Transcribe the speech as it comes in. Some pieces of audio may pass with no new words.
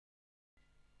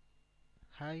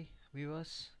Hi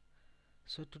viewers.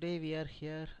 So today we are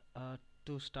here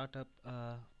to start up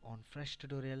on fresh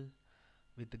tutorial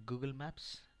with the Google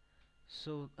Maps.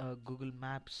 So Google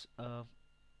Maps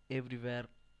everywhere,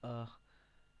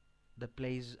 the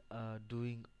place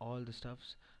doing all the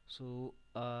stuffs. So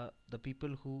the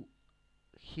people who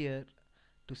here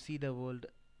to see the world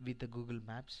with the Google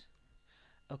Maps.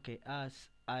 Okay, as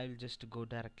I'll just go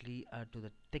directly to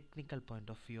the technical point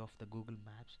of view of the Google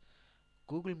Maps.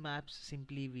 Google Maps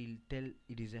simply will tell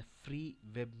it is a free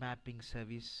web mapping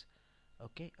service,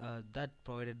 okay, that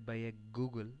provided by a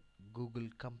Google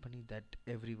company that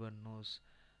everyone knows.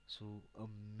 So a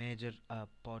major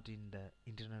part in the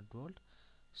internet world.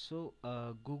 So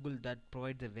Google that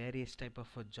provide the various type of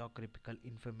geographical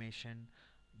information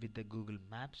with the Google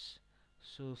Maps.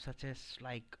 So such as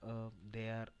like they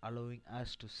are allowing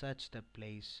us to search the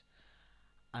place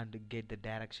and get the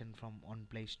direction from one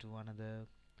place to another,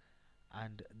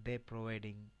 and they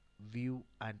providing view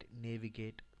and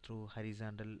navigate through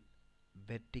horizontal,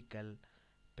 vertical,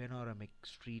 panoramic,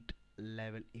 street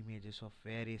level images of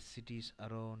various cities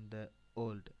around the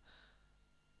world.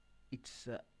 It's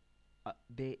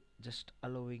they just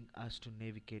allowing us to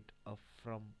navigate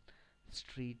from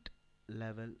street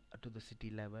level to the city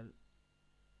level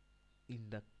in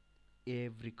the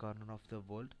every corner of the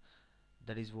world.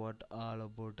 That is what all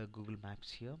about Google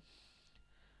Maps here,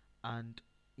 and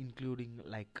including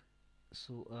like,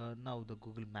 so now the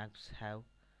Google Maps have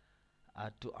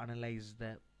to analyze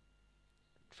the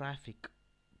traffic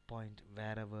point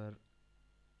wherever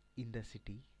in the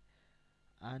city.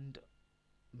 And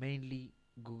mainly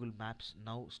Google Maps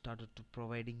now started to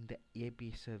providing the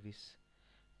API service,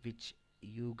 which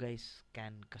you guys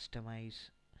can customize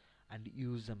and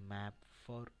use a map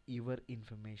for your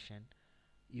information.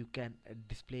 You can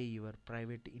display your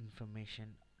private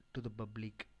information to the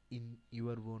public in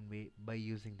your own way by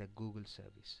using the Google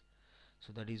service.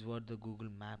 So that is what the Google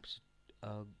Maps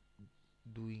uh,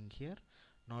 doing here.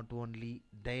 Not only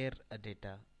their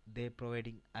data, they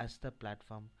providing us the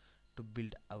platform to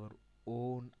build our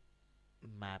own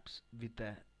maps with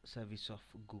the service of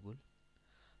Google.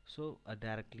 So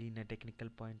directly in a technical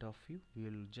point of view, we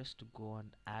will just go and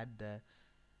add the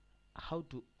how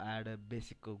to add a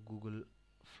basic Google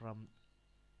from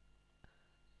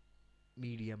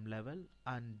medium level,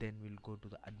 and then we'll go to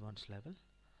the advanced level.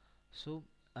 So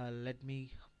let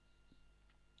me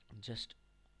just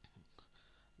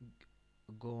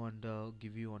go and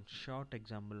give you one short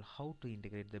example how to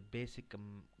integrate the basic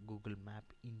Google Map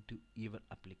into your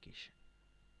application.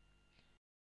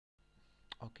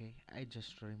 Okay, I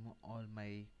just remove all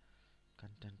my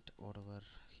content whatever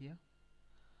here.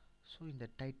 So in the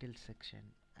title section,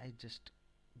 I just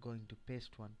going to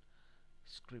paste one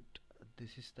script.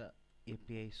 This is the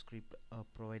API script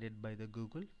provided by the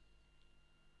Google,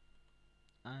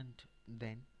 and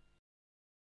then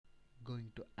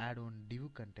going to add on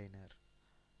div container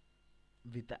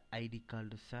with the ID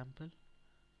called sample,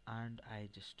 and I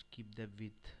just keep the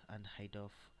width and height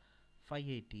of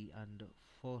 580 and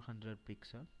 400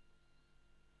 pixel.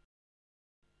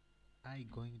 I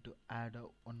going to add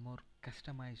one more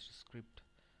customized script.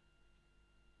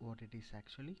 What it is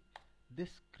actually, this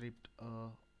script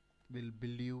will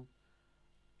build you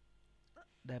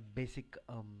the basic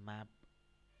map.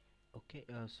 Okay,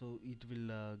 so it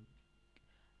will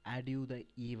add you the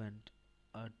event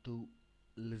to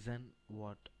listen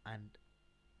what, and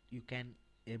you can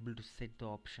able to set the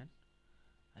option.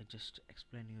 I just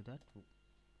explain you that.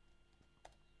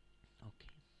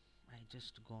 Okay, I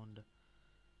just go on the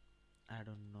add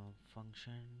on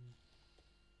function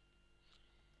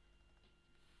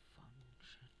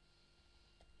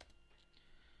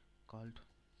called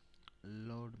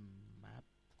load map.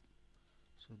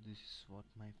 So this is what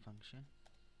my function.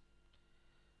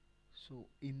 So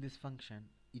in this function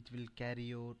it will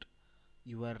carry out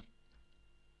your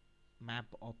map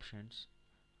options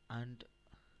and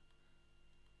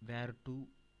where to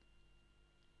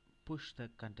push the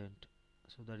content.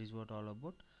 So that is what all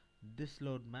about this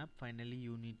load map. Finally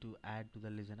you need to add to the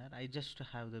listener. I just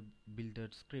have the builder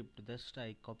script, just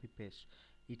I copy paste.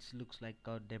 It looks like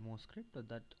a demo script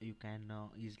that you can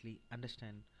easily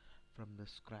understand from the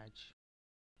scratch.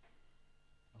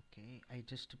 Okay, I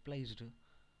just placed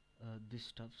this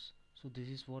stuffs. So this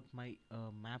is what my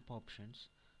map options.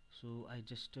 So I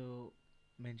just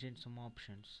mentioned some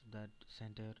options that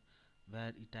center where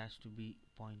it has to be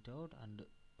point out, and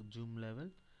zoom level,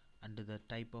 and the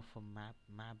type of a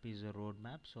map is a road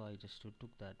map, so I just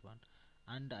took that one,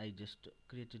 and I just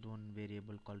created one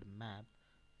variable called map.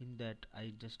 In that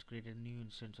I just created a new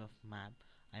instance of map.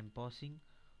 I'm pausing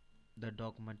the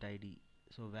document ID,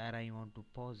 so where I want to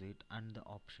pause it, and the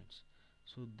options.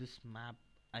 So this map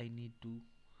I need to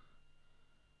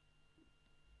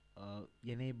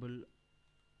enable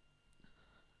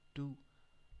to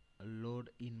load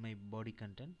in my body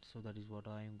content. So that is what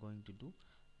I am going to do.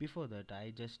 Before that,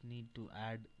 I just need to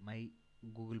add my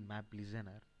Google Map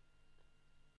listener.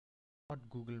 What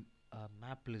Google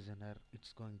Map listener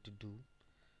it's going to do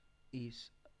is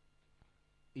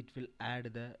it will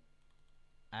add to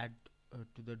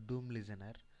the Doom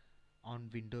listener on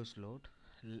Windows load.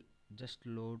 Just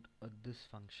load this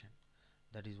function.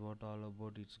 That is what all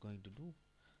about it's going to do.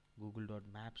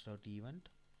 Google.maps.event,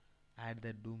 add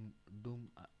the doom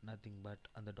nothing but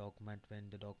on the document. When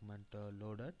the document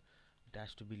loaded, it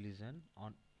has to be listen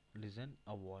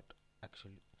a what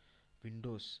actually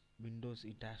Windows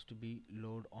it has to be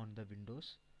load on the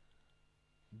Windows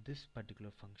this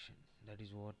particular function. That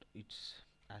is what it's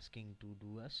asking to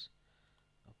do us.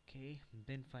 Okay,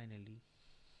 then finally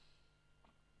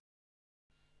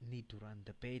need to run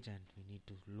the page and we need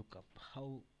to look up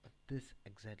how this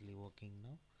exactly working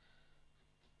now.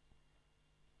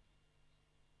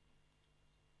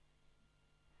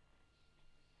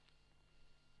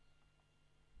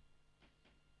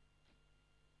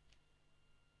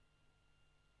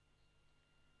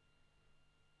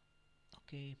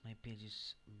 Okay, my page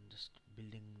is just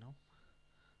building now.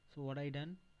 So what I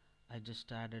done, I just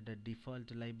added a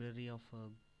default library of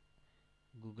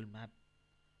Google Map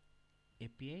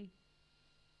API,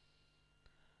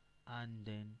 and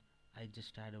then I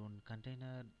just add one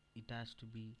container. It has to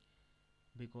be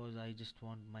because I just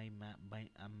want my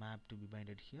map to be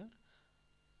binded here.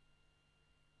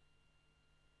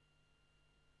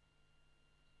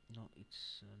 No,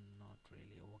 it's not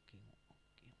really working.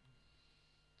 Okay.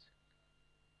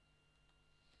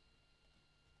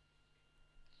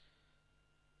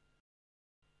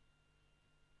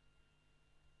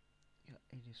 Yeah,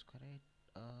 it is correct.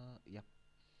 Yep,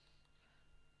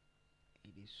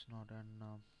 it is not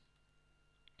an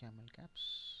camel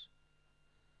caps.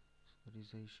 So that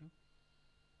is the issue.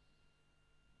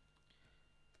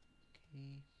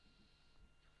 Okay,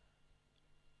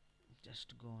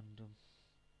 just go on the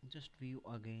just view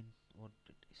again what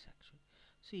it is actually.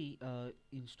 See,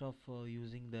 instead of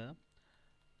using the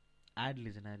add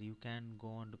listener, you can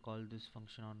go and call this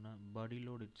function on body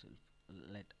load itself.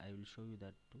 Let I will show you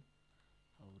that too,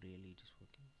 how really it is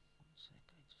working. One sec,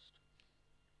 I just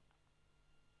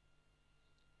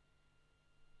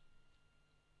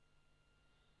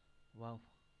wow.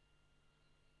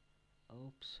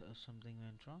 Oops, something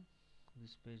went wrong.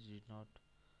 This page did not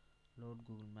load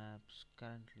Google Maps.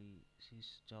 Currently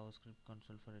sees JavaScript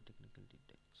console for a technical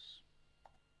details.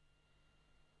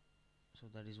 So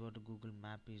that is what Google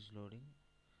Map is loading,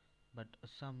 but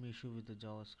some issue with the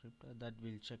JavaScript. That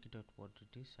will check it out what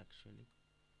it is actually.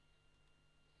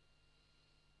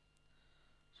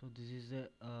 So this is the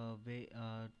way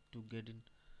to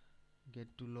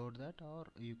get to load that, or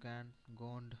you can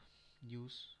go and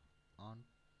use on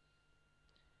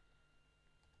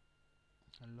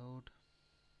load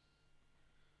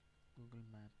Google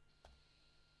Map.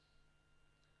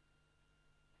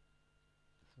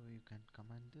 So you can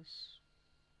command this.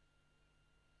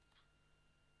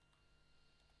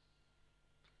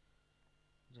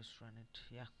 Just run it.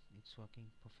 Yeah, it's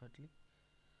working perfectly.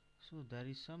 So there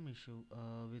is some issue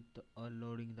with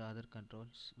loading the other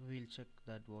controls. We'll check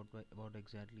that what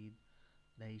exactly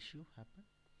the issue happened.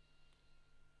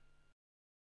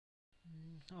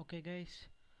 Okay guys,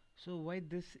 so why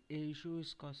this issue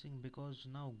is causing, because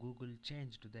now Google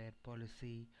changed their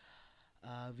policy.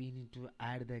 We need to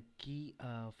add the key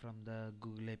from the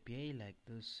Google API like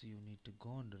this. You need to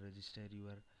go and register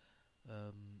your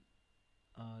um,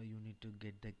 you need to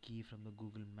get the key from the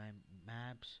Google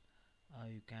Maps.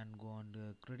 You can go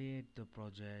and create the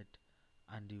project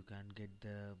and you can get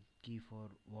the key for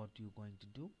what you're going to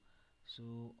do.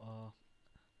 So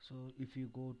so if you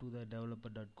go to the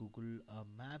developer.google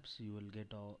maps, you will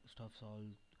get all stuffs all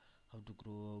how to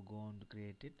go and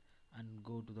create it, and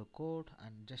go to the code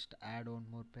and just add on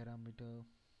more parameter.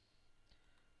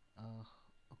 uh,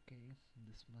 okay,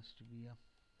 this must be a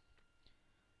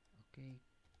okay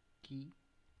key.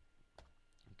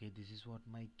 Okay, this is what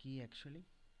my key actually.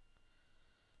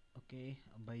 Okay,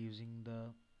 by using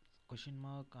the question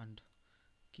mark and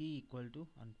key equal to,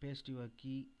 and paste your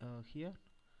key here,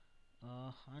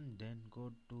 and then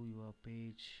go to your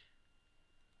page.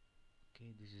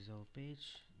 Okay, this is our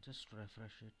page. Just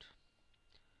refresh it.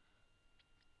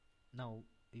 Now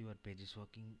your page is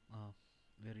working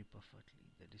very perfectly.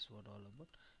 That is what all about.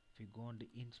 If you go and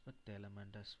inspect the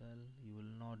element as well, you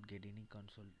will not get any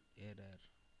console error.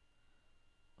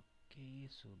 Okay,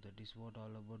 so that is what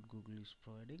all about Google is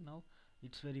providing. Now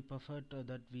It's very perfect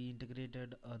that we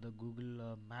integrated the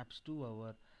Google Maps to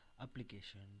our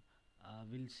application.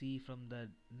 We'll see from the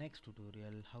next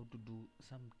tutorial how to do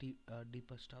some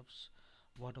deeper stuffs,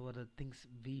 whatever the things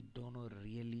we don't know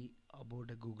really about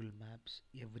a Google Maps.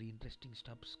 Every interesting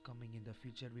stuffs coming in the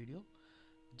future video.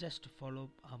 Just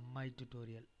follow my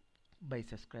tutorial by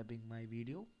subscribing my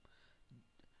video.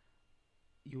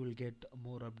 You will get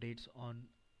more updates on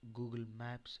Google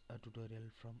Maps tutorial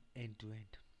from end to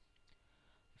end.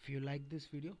 If you like this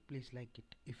video, please like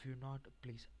it. If you not,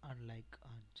 please unlike,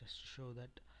 and just show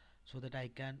that so that I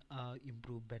can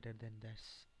improve better than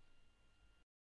this.